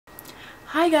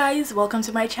Hi guys, welcome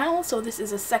to my channel. So this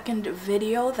is a second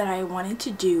video that I wanted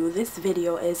to do. This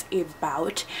video is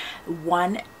about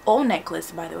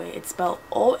Onecklace, by the way. It's spelled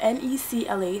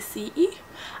Oneclace.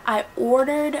 I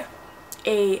ordered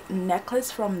a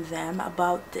necklace from them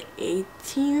about the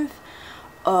 18th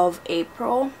of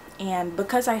April, and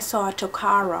because I saw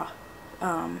Tokara,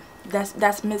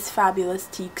 that's Miss Fabulous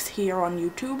Teaks here on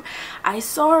YouTube, I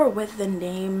saw her with the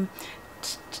name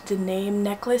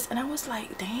necklace, and I was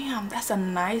like, damn, that's a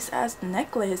nice ass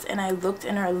necklace. And I looked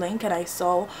in her link and I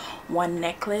saw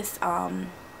Onecklace,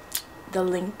 the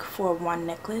link for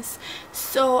Onecklace.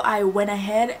 So I went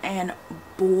ahead and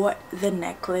bought the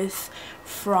necklace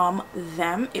from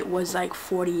them. It was like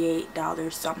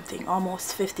 $48 something,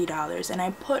 almost $50, and I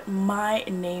put my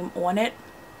name on it.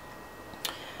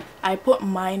 Let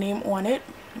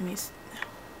me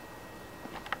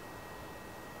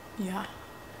yeah,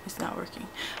 it's not working,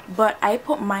 but I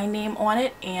put my name on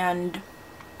it and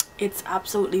it's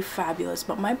absolutely fabulous.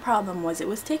 But my problem was it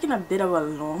was taking a bit of a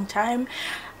long time.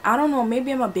 I don't know,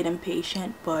 maybe I'm a bit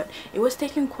impatient, but it was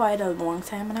taking quite a long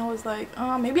time, and I was like,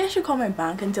 oh, maybe I should call my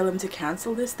bank and tell them to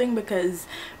cancel this thing, because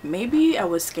maybe I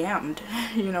was scammed,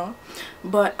 you know.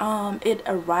 But it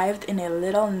arrived in a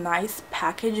little nice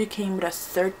package. It came with a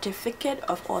certificate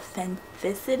of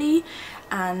authenticity,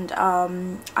 and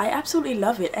I absolutely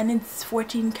love it. And it's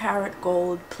 14 karat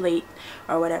gold plate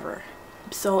or whatever,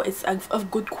 so it's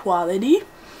of good quality.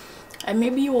 And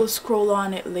maybe you will scroll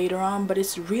on it later on, but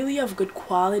it's really of good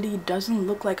quality. It doesn't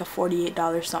look like a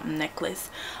 $48 something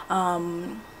necklace.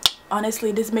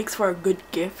 Honestly, this makes for a good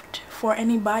gift for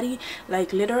anybody.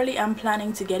 Like, literally, I'm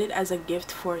planning to get it as a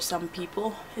gift for some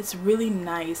people. It's really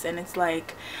nice, and it's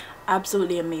like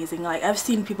absolutely amazing. Like, I've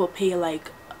seen people pay like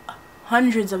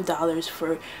hundreds of dollars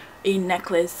for a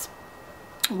necklace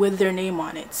with their name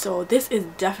on it. So this is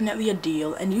definitely a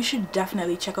deal, and you should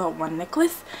definitely check out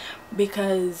Onecklace,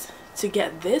 because to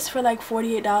get this for like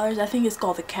 $48, I think it's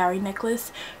called the Carrie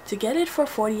necklace, to get it for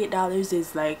 $48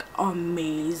 is like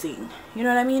amazing, you know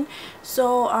what I mean?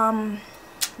 So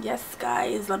yes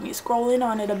guys, let me scroll in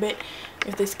on it a bit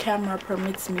if this camera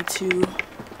permits me to.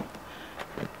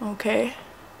 Okay,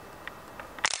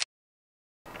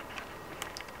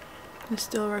 it's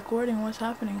still recording. What's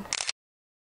happening?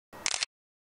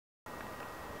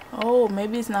 Oh,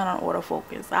 maybe it's not on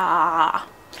autofocus.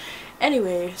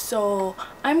 Anyway, so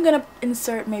I'm gonna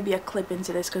insert maybe a clip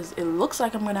into this, because it looks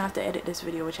like I'm gonna have to edit this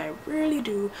video, which I rarely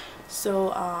do.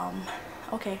 So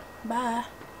okay, bye.